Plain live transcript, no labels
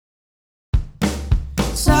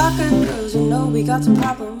Soccer girls, you know we got some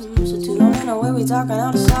problems. So tune on in on where we talking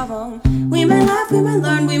how to solve them. We might laugh, we might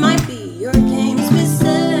learn, we might be your game's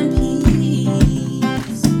missing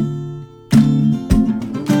piece.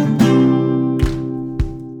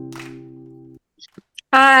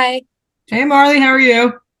 Hi. Hey Marley, how are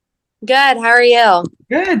you? Good. How are you?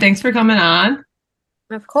 Good, thanks for coming on.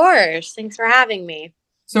 Of course. Thanks for having me.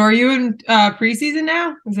 So are you in preseason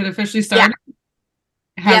now? Is it officially Yeah. started?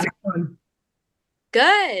 How's Yep. it going?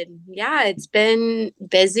 Good. Yeah, it's been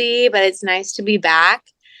busy, but it's nice to be back.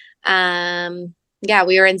 Yeah,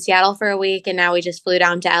 we were in Seattle for a week and now we just flew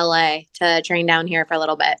down to LA to train down here for a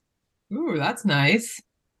little bit. Ooh, that's nice.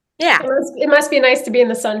 Yeah. It must be nice to be in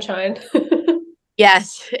the sunshine.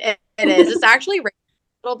 Yes, it is. It's actually raining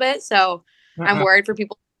a little bit, so I'm Uh-oh. worried for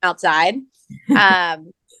people outside.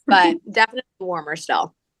 But definitely warmer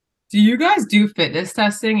still. Do you guys do fitness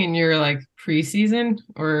testing in your like preseason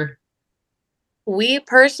or We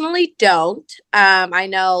personally don't. I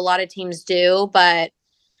know a lot of teams do, but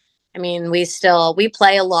I mean, we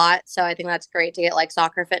play a lot, so I think that's great to get like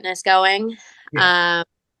soccer fitness going. yeah.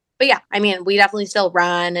 But yeah, I mean, we definitely still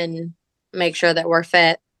run and make sure that we're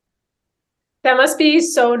fit. That must be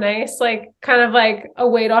so nice, like kind of like a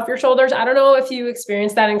weight off your shoulders. I don't know if you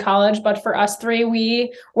experienced that in college, but for us three,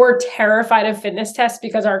 we were terrified of fitness tests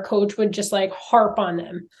because our coach would just like harp on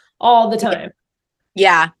them all the time.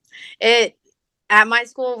 Yeah. It At my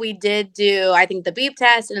school we did do I think the beep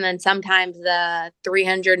test and then sometimes the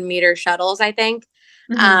 300-meter shuttles, I think.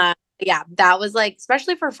 Mhm. Yeah, that was like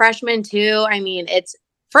especially for freshmen too. I mean, it's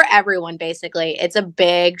for everyone basically. It's a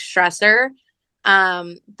big stressor.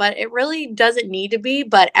 But it really doesn't need to be,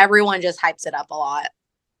 but everyone just hypes it up a lot.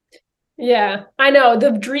 Yeah, I know.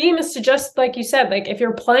 The dream is to just, like you said, like if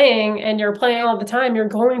you're playing and you're playing all the time, you're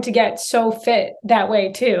going to get so fit that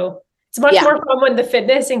way too. It's much Yeah. more fun when the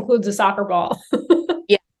fitness includes a soccer ball.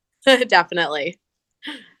 Yeah. Definitely.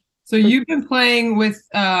 So you've been playing with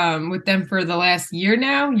them for the last year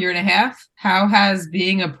now, year and a half. How has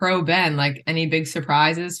being a pro been? Like any big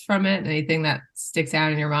surprises from it? Anything that sticks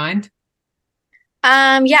out in your mind?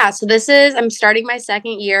 Yeah, so I'm starting my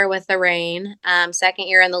second year with the Rain, second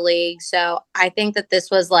year in the league. So I think that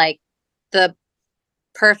this was like the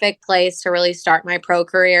perfect place to really start my pro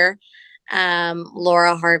career.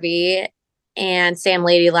 Laura Harvey and Sam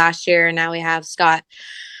Lady last year, and now we have Scott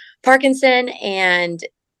Parkinson, and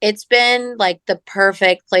it's been like the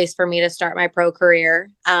perfect place for me to start my pro career.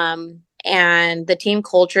 And the team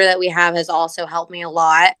culture that we have has also helped me a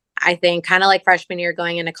lot. I think kind of like freshman year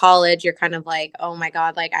going into college, you're kind of like, oh my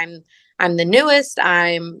God, like I'm the newest,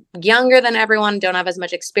 I'm younger than everyone, don't have as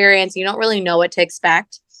much experience. You don't really know what to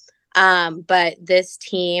expect. But this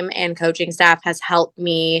team and coaching staff has helped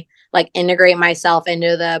me like integrate myself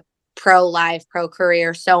into the pro life, pro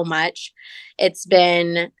career so much. It's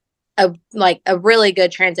been a really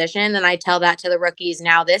good transition, and I tell that to the rookies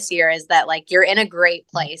now this year is that like you're in a great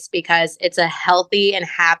place because it's a healthy and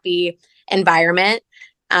happy environment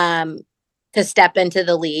um to step into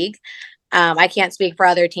the league. I can't speak for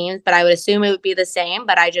other teams, but I would assume it would be the same,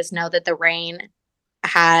 but I just know that the Rain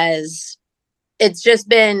has it's just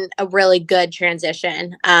been a really good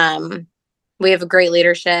transition. We have a great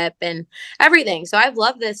leadership and everything. So I've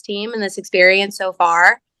loved this team and this experience so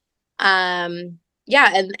far.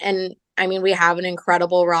 Yeah, and I mean we have an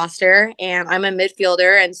incredible roster and I'm a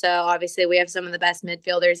midfielder, and so obviously we have some of the best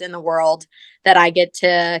midfielders in the world that I get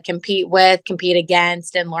to compete with, compete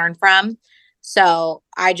against and learn from. So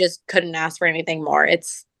I just couldn't ask for anything more.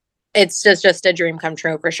 It's just a dream come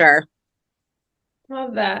true for sure.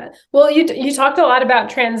 Love that. Well, you talked a lot about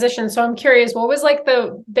transition, so I'm curious, what was like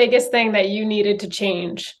the biggest thing that you needed to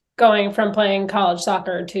change going from playing college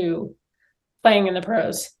soccer to playing in the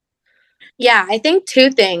pros? Yeah, I think two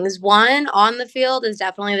things. One, on the field is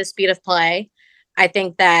definitely the speed of play. I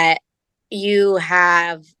think that you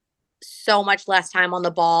have so much less time on the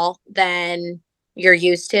ball than you're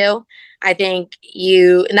used to. I think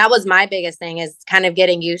and that was my biggest thing is kind of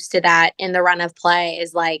getting used to that in the run of play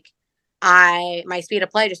is like, my speed of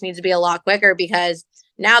play just needs to be a lot quicker because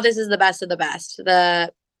now this is the best of the best.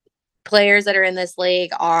 The players that are in this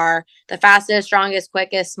league are the fastest, strongest,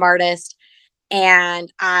 quickest, smartest,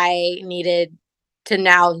 and I needed to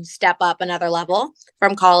now step up another level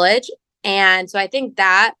from college. And so I think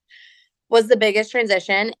that was the biggest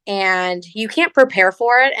transition. And you can't prepare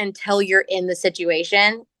for it until you're in the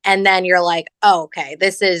situation. And then you're like, oh, okay,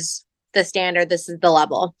 this is the standard, this is the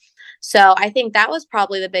level. So I think that was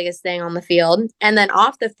probably the biggest thing on the field. And then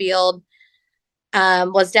off the field,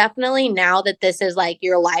 was definitely now that this is like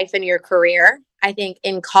your life and your career. I think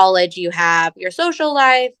in college, you have your social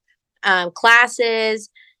life, classes,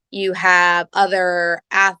 You have other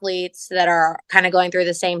athletes that are kind of going through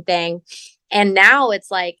the same thing. And now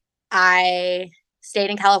it's like I stayed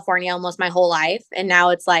in California almost my whole life. And now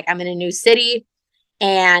it's like I'm in a new city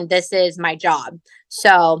and this is my job.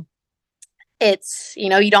 So it's, you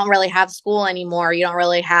don't really have school anymore. You don't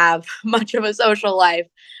really have much of a social life.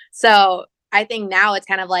 So I think now it's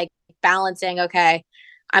kind of like balancing, okay,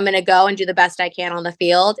 I'm going to go and do the best I can on the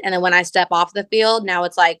field. And then when I step off the field, now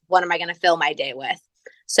it's like, what am I going to fill my day with?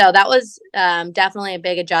 So that was definitely a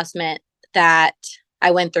big adjustment that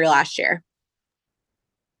I went through last year.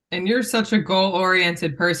 And you're such a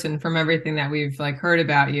goal-oriented person from everything that we've like heard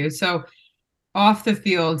about you. So off the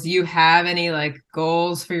field, do you have any like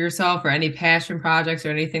goals for yourself or any passion projects or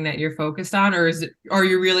anything that you're focused on? Or are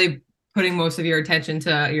you really putting most of your attention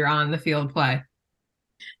to your on the field play?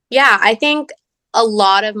 Yeah, I think a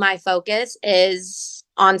lot of my focus is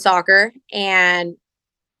on soccer and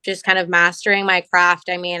just kind of mastering my craft.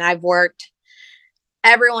 I mean,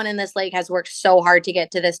 everyone in this league has worked so hard to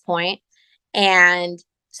get to this point. And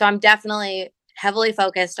so I'm definitely heavily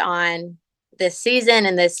focused on this season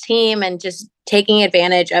and this team and just taking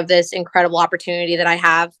advantage of this incredible opportunity that I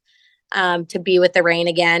have to be with the Reign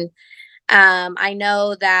again. I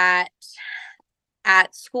know that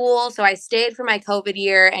at school, so I stayed for my COVID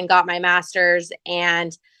year and got my master's,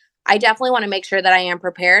 and I definitely want to make sure that I am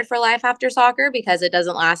prepared for life after soccer because it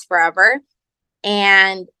doesn't last forever.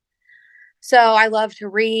 And so I love to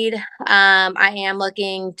read. I am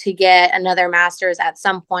looking to get another master's at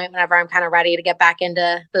some point whenever I'm kind of ready to get back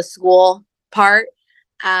into the school part.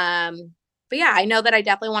 But yeah, I know that I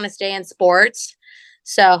definitely want to stay in sports.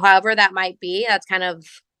 So however that might be, that's kind of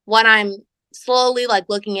what I'm slowly like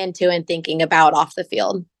looking into and thinking about off the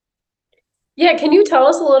field. Yeah, can you tell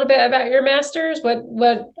us a little bit about your master's? What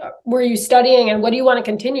were you studying and what do you want to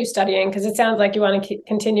continue studying? Because it sounds like you want to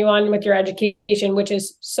continue on with your education, which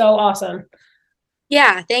is so awesome.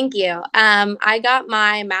 Yeah, thank you. I got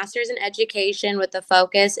my master's in education with a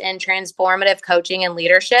focus in transformative coaching and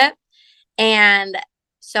leadership. And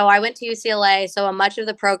so I went to UCLA. So much of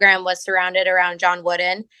the program was surrounded around John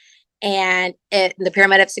Wooden and the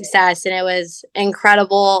Pyramid of Success. And it was an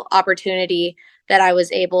incredible opportunity that I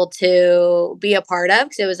was able to be a part of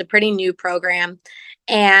because it was a pretty new program.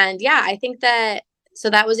 And yeah, I think that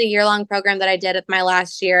was a year-long program that I did at my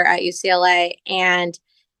last year at UCLA. And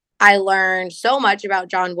I learned so much about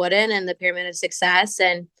John Wooden and the Pyramid of Success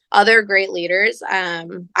and other great leaders.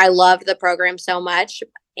 I loved the program so much.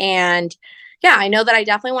 And yeah, I know that I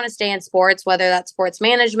definitely want to stay in sports, whether that's sports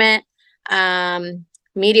management,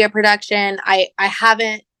 media production. I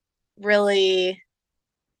haven't really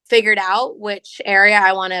figured out which area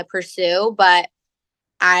I want to pursue, but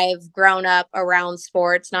I've grown up around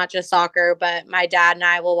sports, not just soccer, but my dad and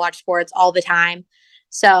I will watch sports all the time.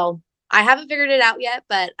 So I haven't figured it out yet,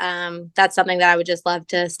 but that's something that I would just love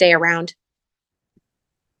to stay around.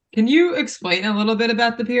 Can you explain a little bit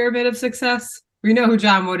about the Pyramid of Success? We know who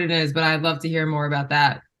John Wooden is, but I'd love to hear more about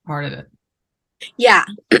that part of it. Yeah.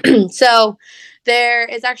 So there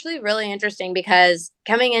is actually really interesting because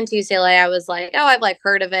coming into UCLA, I was like, oh, I've like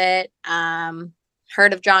heard of it,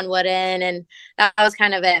 heard of John Wooden, and that was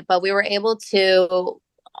kind of it. But we were able to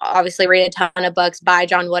obviously read a ton of books by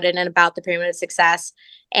John Wooden and about the Pyramid of Success.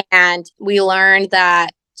 And we learned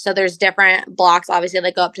that so there's different blocks, obviously,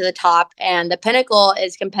 that go up to the top, and the pinnacle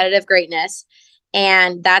is competitive greatness.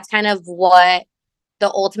 And that's kind of what the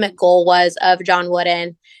ultimate goal was of John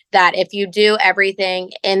Wooden, that if you do everything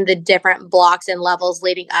in the different blocks and levels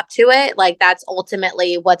leading up to it, like that's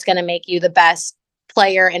ultimately what's going to make you the best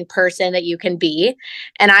player and person that you can be.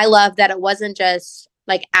 And I love that it wasn't just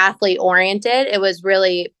like athlete oriented. It was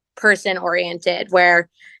really person oriented, where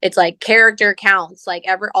it's like character counts, like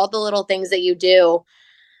all the little things that you do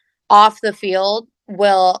off the field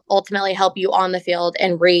will ultimately help you on the field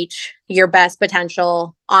and reach your best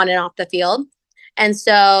potential on and off the field. And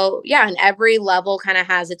so, yeah, and every level kind of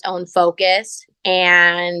has its own focus.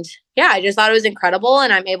 And yeah, I just thought it was incredible.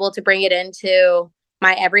 And I'm able to bring it into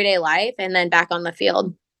my everyday life and then back on the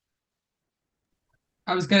field.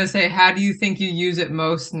 I was going to say, how do you think you use it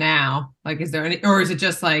most now? Like, is there any, or is it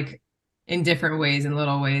just like in different ways, in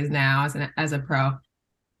little ways now as a pro?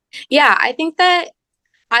 Yeah, I think that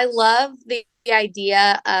I love the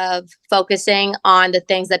idea of focusing on the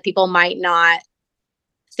things that people might not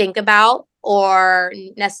think about or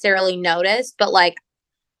necessarily notice, but like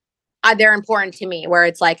they're important to me, where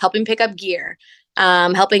it's like helping pick up gear,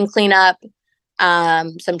 helping clean up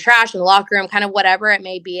some trash in the locker room, kind of whatever it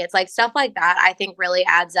may be. It's like stuff like that I think really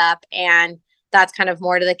adds up. And that's kind of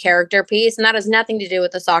more to the character piece. And that has nothing to do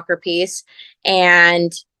with the soccer piece,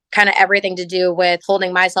 and kind of everything to do with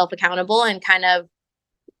holding myself accountable and kind of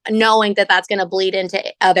knowing that that's going to bleed into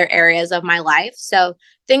other areas of my life. So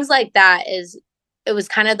things like that it was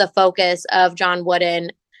kind of the focus of John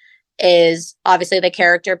Wooden, is obviously the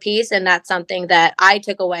character piece. And that's something that I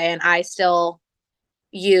took away and I still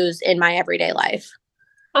use in my everyday life.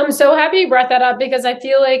 I'm so happy you brought that up, because I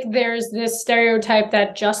feel like there's this stereotype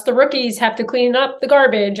that just the rookies have to clean up the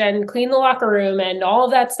garbage and clean the locker room and all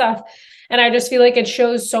of that stuff. And I just feel like it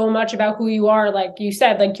shows so much about who you are. Like you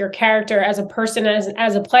said, like your character as a person,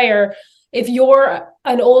 as a player. If you're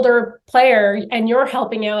an older player and you're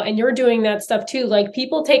helping out and you're doing that stuff too, like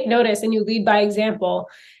people take notice and you lead by example.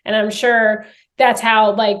 And I'm sure that's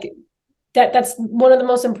how, like, that's one of the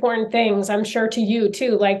most important things, I'm sure, to you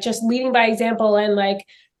too, like just leading by example and like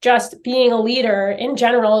just being a leader in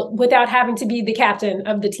general without having to be the captain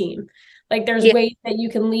of the team. Like there's ways that you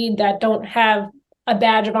can lead that don't have a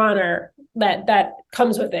badge of honor that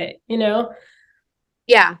comes with it, you know?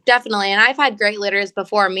 Yeah, definitely. And I've had great leaders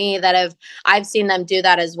before me that I've seen them do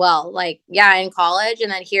that as well. Like, yeah, in college and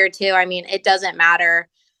then here too. I mean, it doesn't matter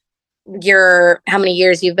how many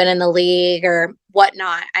years you've been in the league or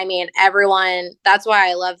whatnot. I mean, everyone, that's why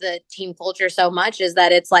I love the team culture so much, is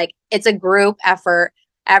that it's like, it's a group effort.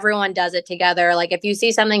 Everyone does it together. Like if you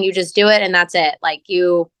see something, you just do it and that's it. Like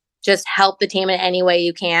you just help the team in any way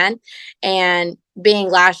you can. And being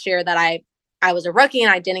last year that I was a rookie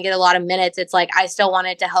and I didn't get a lot of minutes, it's like I still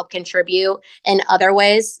wanted to help contribute in other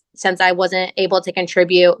ways. Since I wasn't able to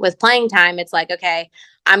contribute with playing time, it's like, okay,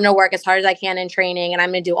 I'm going to work as hard as I can in training and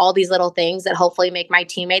I'm going to do all these little things that hopefully make my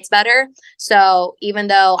teammates better. So even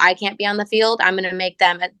though I can't be on the field, I'm going to make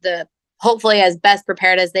them hopefully as best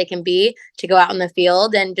prepared as they can be to go out in the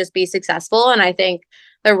field and just be successful. And I think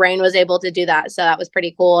the Reign was able to do that. So that was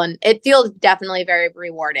pretty cool. And it feels definitely very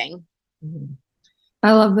rewarding.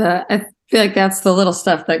 I love that. I feel like that's the little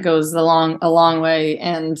stuff that goes a long way.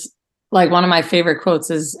 And like one of my favorite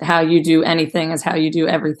quotes is, how you do anything is how you do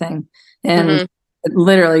everything. And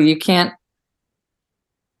literally you can't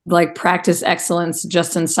like practice excellence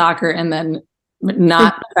just in soccer and then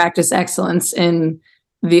not practice excellence in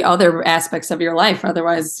the other aspects of your life.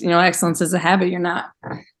 Otherwise, excellence is a habit.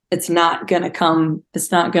 It's not going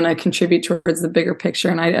to contribute towards the bigger picture.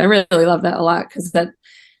 And I really love that a lot, because that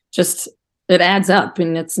just, it adds up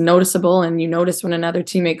and it's noticeable. And you notice when another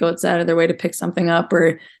teammate goes out of their way to pick something up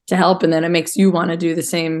or to help, and then it makes you want to do the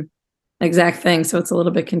same exact thing. So it's a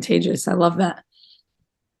little bit contagious. I love that.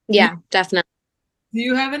 Yeah, definitely. Do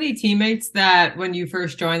you have any teammates that when you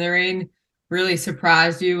first joined the Reign really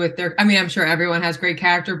surprised you with their, I mean, I'm sure everyone has great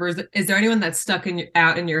character, but is there anyone that stuck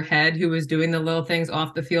out in your head who was doing the little things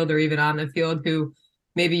off the field or even on the field who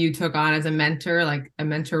maybe you took on as a mentor, like a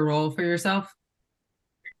mentor role for yourself?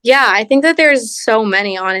 Yeah, I think that there's so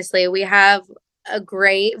many, honestly. We have a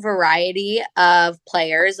great variety of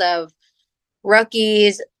players, of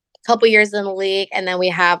rookies, a couple years in the league, and then we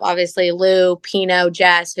have obviously Lou, Pino,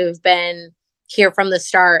 Jess, who've been here from the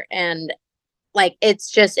start. And like, it's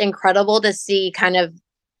just incredible to see kind of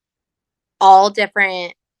all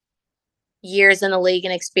different years in the league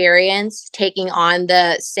and experience taking on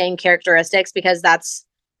the same characteristics, because that's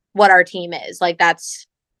what our team is. Like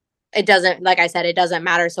it doesn't, like I said, it doesn't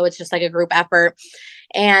matter. So it's just like a group effort.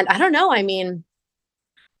 And I don't know, I mean,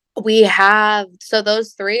 so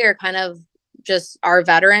those three are kind of just our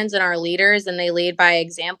veterans and our leaders, and they lead by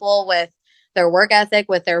example with their work ethic,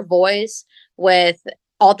 with their voice, with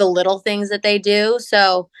all the little things that they do.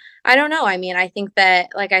 So I don't know. I mean, I think that,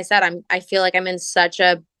 like I said, I feel like I'm in such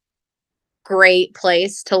a great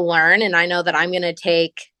place to learn. And I know that I'm going to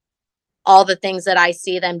take all the things that I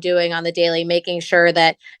see them doing on the daily, making sure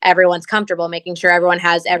that everyone's comfortable, making sure everyone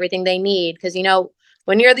has everything they need. Because,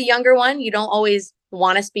 when you're the younger one, you don't always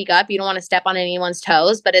want to speak up. You don't want to step on anyone's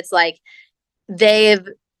toes, but it's like they've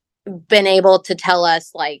been able to tell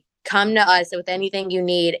us, like, come to us with anything you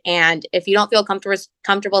need. And if you don't feel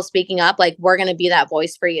comfortable speaking up, like, we're going to be that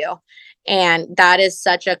voice for you. And that is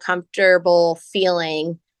such a comfortable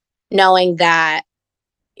feeling, knowing that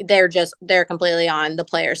they're completely on the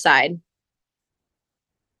player side.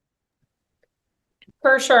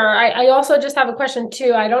 For sure. I also just have a question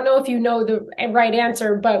too. I don't know if you know the right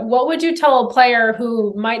answer, but what would you tell a player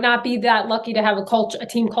who might not be that lucky to have a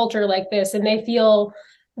team culture like this, and they feel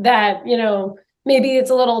that, maybe it's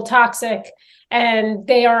a little toxic and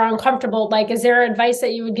they are uncomfortable? Like, is there advice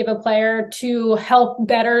that you would give a player to help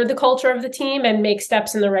better the culture of the team and make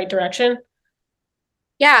steps in the right direction?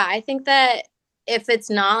 Yeah, I think that if it's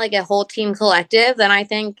not like a whole team collective, then I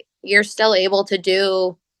think you're still able to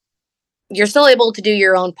do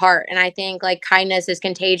your own part. And I think like kindness is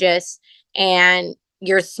contagious, and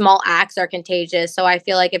your small acts are contagious. So I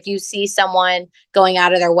feel like if you see someone going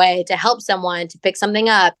out of their way to help someone, to pick something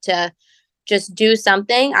up, to just do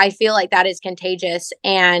something, I feel like that is contagious,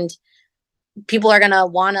 and people are going to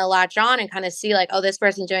want to latch on and kind of see like, oh, this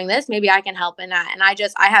person's doing this, maybe I can help in that. And I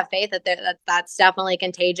have faith that that's definitely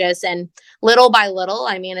contagious, and little by little,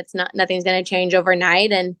 I mean, nothing's going to change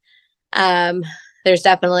overnight. And there's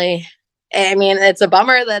definitely, I mean, it's a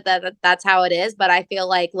bummer that's how it is, but I feel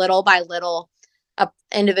like little by little, a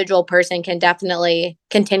individual person can definitely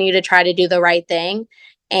continue to try to do the right thing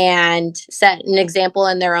and set an example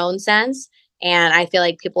in their own sense. And I feel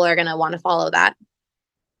like people are going to want to follow that.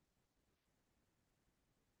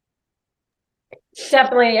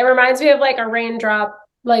 Definitely. It reminds me of like a raindrop.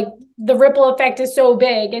 Like the ripple effect is so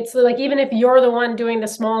big. It's like, even if you're the one doing the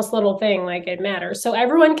smallest little thing, like it matters. So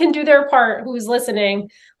everyone can do their part who's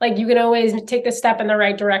listening. Like you can always take the step in the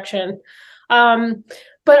right direction.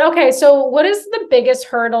 But okay, so what is the biggest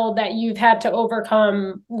hurdle that you've had to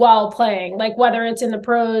overcome while playing? Like whether it's in the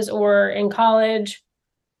pros or in college?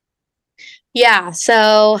 Yeah.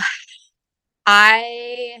 So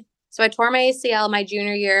I tore my ACL my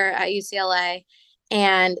junior year at UCLA,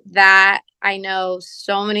 and that I know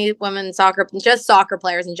so many women just soccer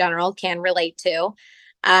players in general can relate to.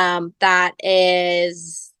 That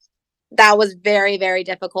was very, very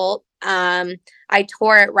difficult. I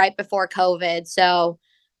tore it right before COVID. So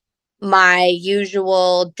my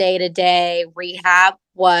usual day-to-day rehab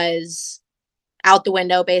was out the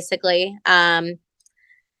window, basically.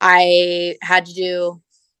 I had to do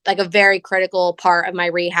like a very critical part of my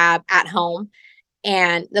rehab at home,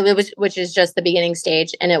 and which is just the beginning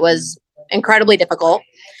stage. And it was incredibly difficult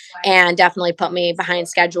and definitely put me behind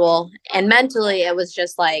schedule. And mentally, it was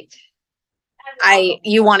just like,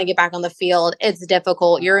 you want to get back on the field. It's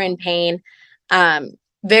difficult. You're in pain.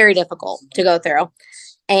 Very difficult to go through.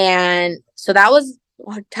 And so that was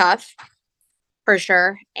tough for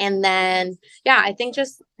sure. And then, yeah, I think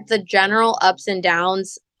just the general ups and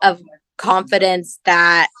downs of confidence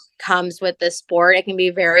that comes with this sport, it can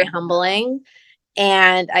be very humbling.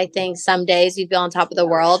 And I think some days you feel on top of the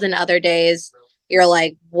world, and other days you're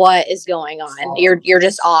like, what is going on? You're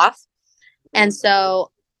just off. And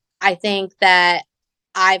so I think that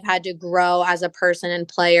I've had to grow as a person and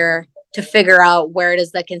player to figure out where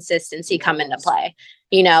does the consistency come into play.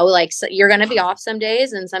 You know, like, so you're going to be off some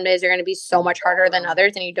days, and some days are going to be so much harder than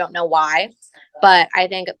others, and you don't know why. But I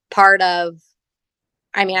think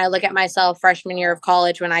I look at myself freshman year of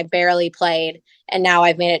college when I barely played, and now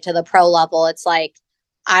I've made it to the pro level. It's like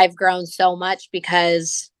I've grown so much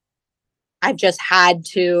because I've just had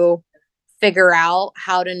to figure out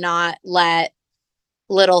how to not let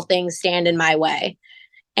little things stand in my way.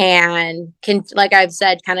 And like I've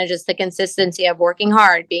said, kind of just the consistency of working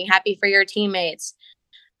hard, being happy for your teammates,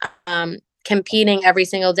 competing every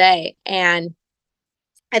single day. And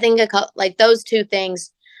I think like those two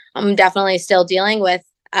things, I'm definitely still dealing with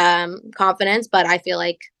confidence, but I feel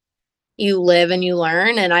like you live and you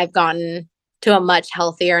learn, and I've gotten to a much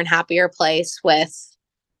healthier and happier place with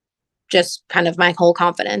just kind of my whole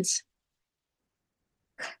confidence.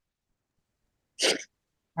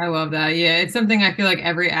 I love that. Yeah, it's something I feel like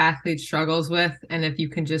every athlete struggles with. And if you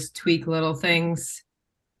can just tweak little things,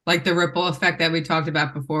 like the ripple effect that we talked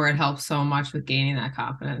about before, it helps so much with gaining that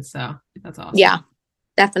confidence. So that's awesome. Yeah,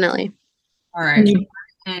 definitely. All right.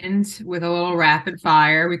 End with a little rapid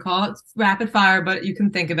fire. We call it rapid fire, but you can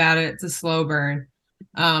think about it. It's a slow burn.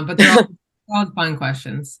 But they're all fun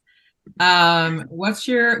questions. What's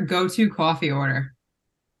your go-to coffee order?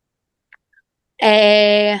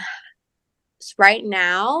 Right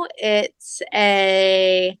now,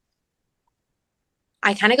 I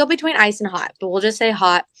kind of go between ice and hot, but we'll just say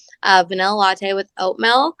hot. Vanilla latte with oat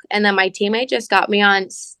milk. And then my teammate just got me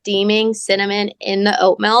on steaming cinnamon in the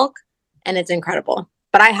oat milk, and it's incredible.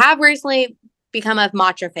 But I have recently become a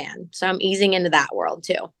matcha fan, so I'm easing into that world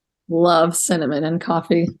too. Love cinnamon and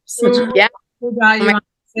coffee. Yeah. Who got you on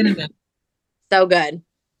cinnamon? So good.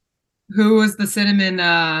 Who was the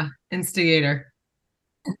cinnamon instigator?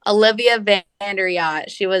 Olivia Vanderyacht.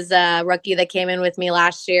 She was a rookie that came in with me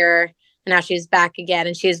last year, and now she's back again,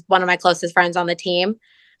 and she's one of my closest friends on the team.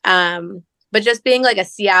 But just being like a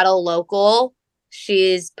Seattle local,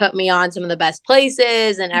 she's put me on some of the best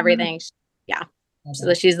places and everything. Yeah.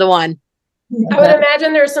 So she's the one. I would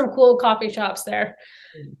imagine there's some cool coffee shops there.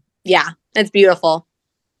 Yeah, it's beautiful.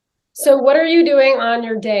 So what are you doing on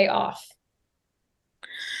your day off?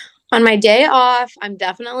 On my day off, I'm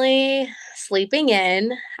definitely sleeping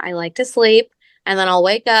in. I like to sleep, and then I'll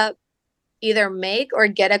wake up, either make or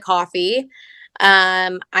get a coffee.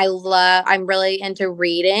 I'm really into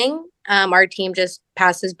reading, Our team just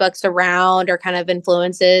passes books around or kind of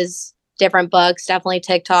influences different books. Definitely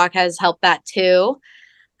TikTok has helped that too.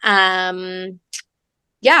 Yeah,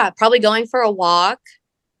 probably going for a walk.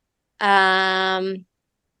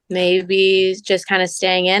 Maybe just kind of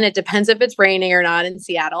staying in. It depends if it's raining or not in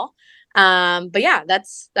Seattle. But yeah,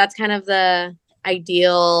 that's kind of the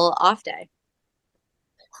ideal off day.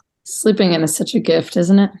 Sleeping in is such a gift,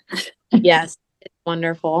 isn't it? Yes, it's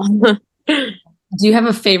wonderful. Do you have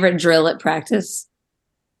a favorite drill at practice?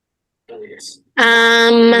 Or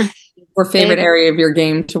favorite area of your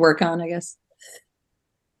game to work on, I guess?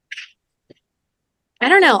 I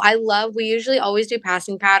don't know. We usually always do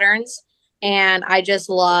passing patterns, and I just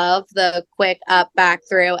love the quick up, back,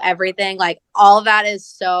 through, everything. Like all of that is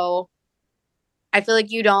so, I feel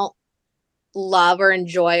like you don't love or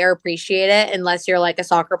enjoy or appreciate it unless you're like a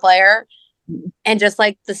soccer player. And just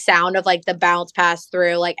like the sound of like the bounce pass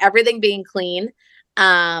through, like everything being clean.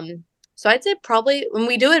 So I'd say probably when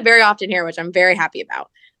we do it very often here, which I'm very happy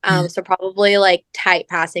about. So probably like tight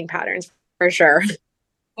passing patterns for sure.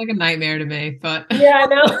 Like a nightmare to me, but Yeah, I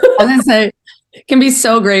know. I was gonna say it can be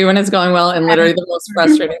so great when it's going well and literally the most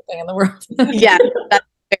frustrating thing in the world. Yeah, that's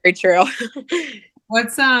very true.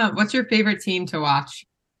 What's your favorite team to watch?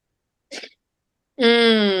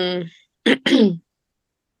 I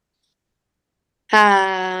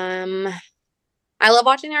love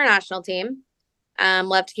watching our national team.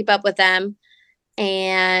 Love to keep up with them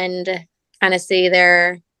and kind of see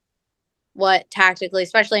what tactically,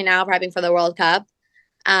 especially now prepping for the World Cup.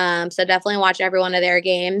 So definitely watch every one of their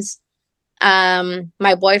games.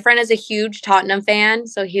 My boyfriend is a huge Tottenham fan,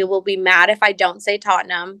 so he will be mad if I don't say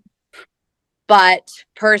Tottenham. But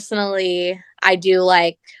personally, I do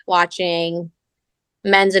like watching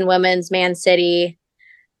men's and women's Man City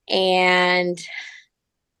and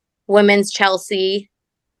women's Chelsea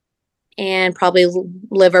and probably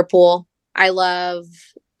Liverpool. I love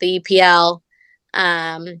the EPL.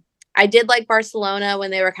 I did like Barcelona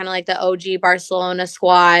when they were kind of like the OG Barcelona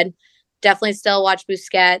squad. Definitely still watch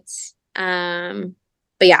Busquets.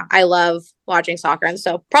 But yeah, I love watching soccer, and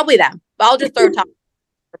so probably them. But I'll just throw top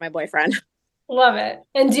for my boyfriend. Love it.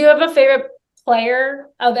 And do you have a favorite player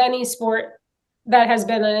of any sport that has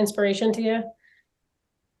been an inspiration to you?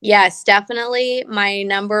 Yes, definitely. My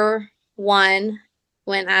number one,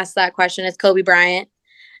 when asked that question, is Kobe Bryant.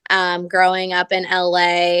 Growing up in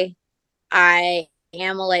LA, I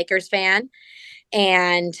am a Lakers fan,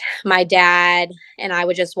 and my dad and I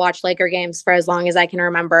would just watch Laker games for as long as I can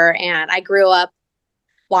remember. And I grew up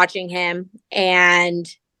watching him, and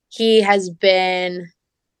he has been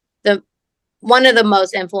one of the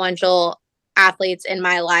most influential athletes in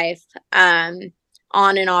my life, on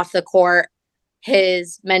and off the court.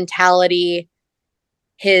 His mentality,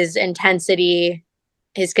 his intensity,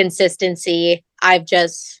 his consistency. I've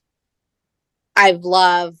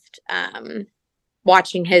loved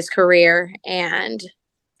watching his career and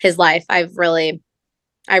his life. I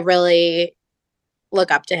really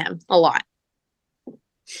look up to him a lot. I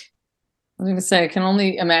was going to say, I can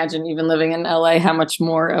only imagine, even living in LA, how much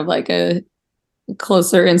more of like a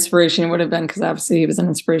closer inspiration would have been, because obviously he was an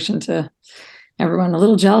inspiration to everyone. A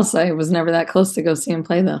little jealous I was never that close to go see him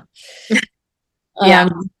play, though. Yeah.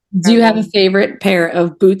 Do you have a favorite pair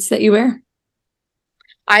of boots that you wear?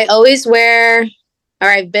 I always wear, or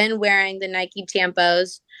I've been wearing, the Nike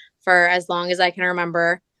Tiempos for as long as I can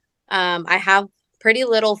remember. I have pretty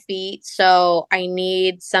little feet, so I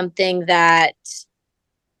need something that,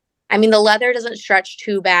 I mean, the leather doesn't stretch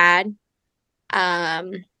too bad.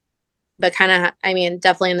 But kind of, I mean,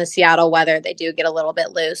 definitely in the Seattle weather, they do get a little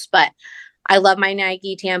bit loose, but I love my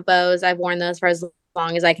Nike Tiempos. I've worn those for as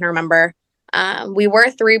long as I can remember. We were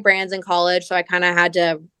 3 brands in college, so I kind of had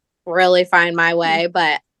to really find my way,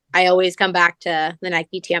 but I always come back to the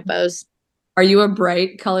Nike Tiempos. Are you a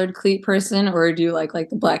bright colored cleat person, or do you like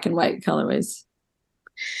the black and white colorways?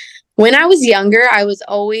 When I was younger, I was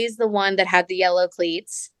always the one that had the yellow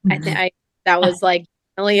cleats. I think that was like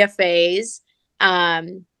really a phase.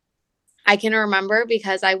 I can remember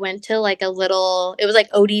because I went to like it was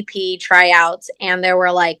like ODP tryouts, and there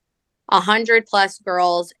were like 100+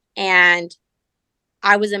 girls, and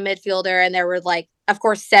I was a midfielder, and there were like, of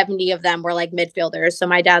course, 70 of them were like midfielders. So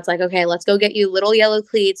my dad's like, okay, let's go get you little yellow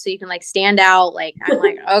cleats so you can like stand out. Like, I'm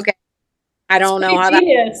like, okay, I don't know how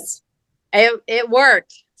it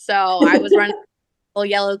worked. So I was running little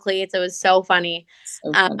yellow cleats. It was so funny.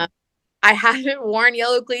 So funny. I haven't worn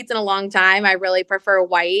yellow cleats in a long time. I really prefer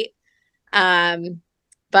white.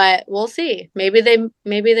 But we'll see. Maybe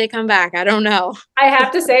they come back. I don't know. I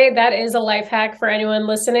have to say that is a life hack for anyone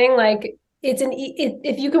listening. Like,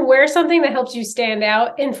 if you can wear something that helps you stand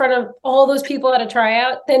out in front of all those people at a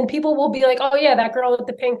tryout, then people will be like, oh yeah, that girl with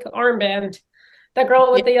the pink armband, that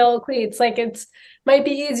girl with the yellow cleats. Like might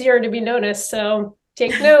be easier to be noticed. So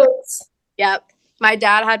take notes. Yep. My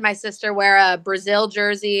dad had my sister wear a Brazil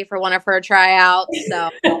jersey for one of her tryouts. So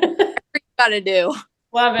gotta do.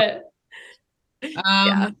 Love it.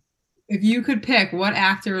 Yeah. If you could pick, what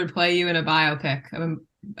actor would play you in a biopic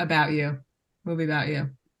about you? Movie about you?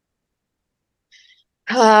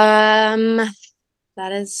 That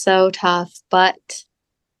is so tough, but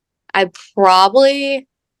I probably,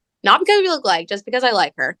 not because we look alike, just because I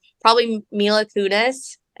like her. Probably Mila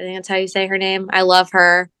Kunis. I think that's how you say her name. I love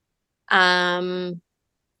her. Yeah,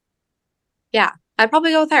 I'd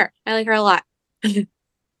probably go with her. I like her a lot.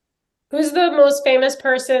 Who's the most famous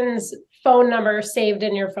person's phone number saved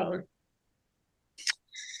in your phone?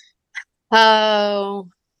 Oh,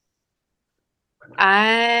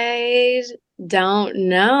 I don't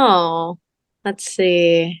know. Let's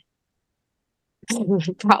see.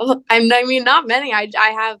 Probably. I mean, not many.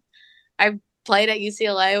 I've played at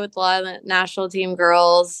UCLA with a lot of the national team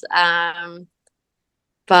girls.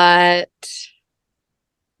 But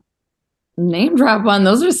name drop one.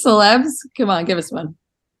 Those are celebs. Come on, give us one.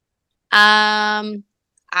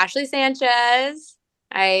 Ashley Sanchez.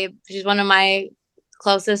 She's one of my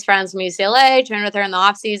closest friends from UCLA. Trained with her in the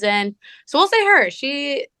off season, so we'll say her.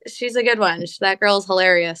 She's a good one. That girl's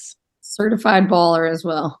hilarious. Certified baller as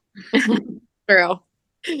well. True.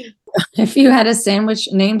 If you had a sandwich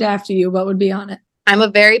named after you, what would be on it? I'm a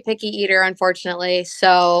very picky eater, unfortunately.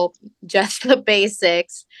 So just the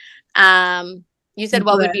basics. You said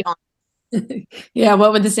what would be on? Yeah,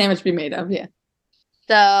 what would the sandwich be made of? Yeah.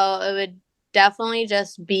 So it would definitely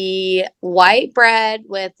just be white bread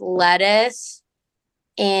with lettuce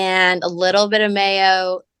and a little bit of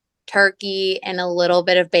mayo, turkey, and a little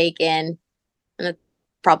bit of bacon. And that's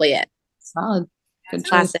probably it. Solid. Good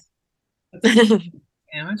Classic.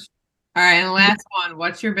 Sandwich. All right, and the last one.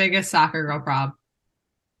 What's your biggest soccer girl prob?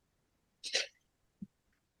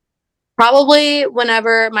 Probably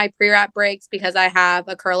whenever my pre-wrap breaks because I have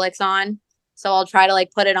acrylics on. So I'll try to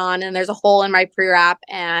like put it on and there's a hole in my pre-wrap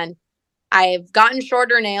and I've gotten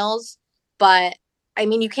shorter nails, but I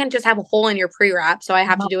mean, you can't just have a hole in your pre-wrap. So I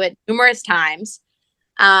have to do it numerous times.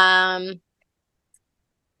 Let's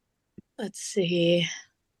see.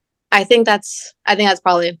 I think that's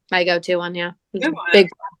probably my go-to one. Yeah. Good one. I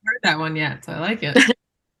haven't heard that one yet, so I like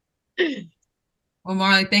it. Well,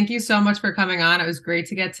 Marley, thank you so much for coming on. It was great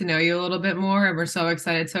to get to know you a little bit more, and we're so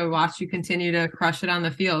excited to watch you continue to crush it on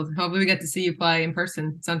the field. Hopefully we get to see you play in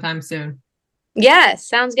person sometime soon. Yes,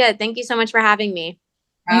 sounds good. Thank you so much for having me.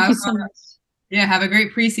 Thank you so much. Yeah, have a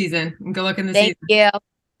great preseason and good luck in the season.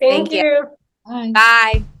 Thank you. Bye.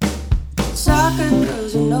 Bye. Soccer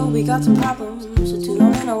girls, you know we got some problems, so tune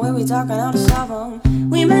on in, know where we talking how to solve them.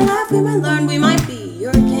 We might laugh, we might learn, we might be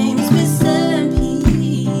your game specific.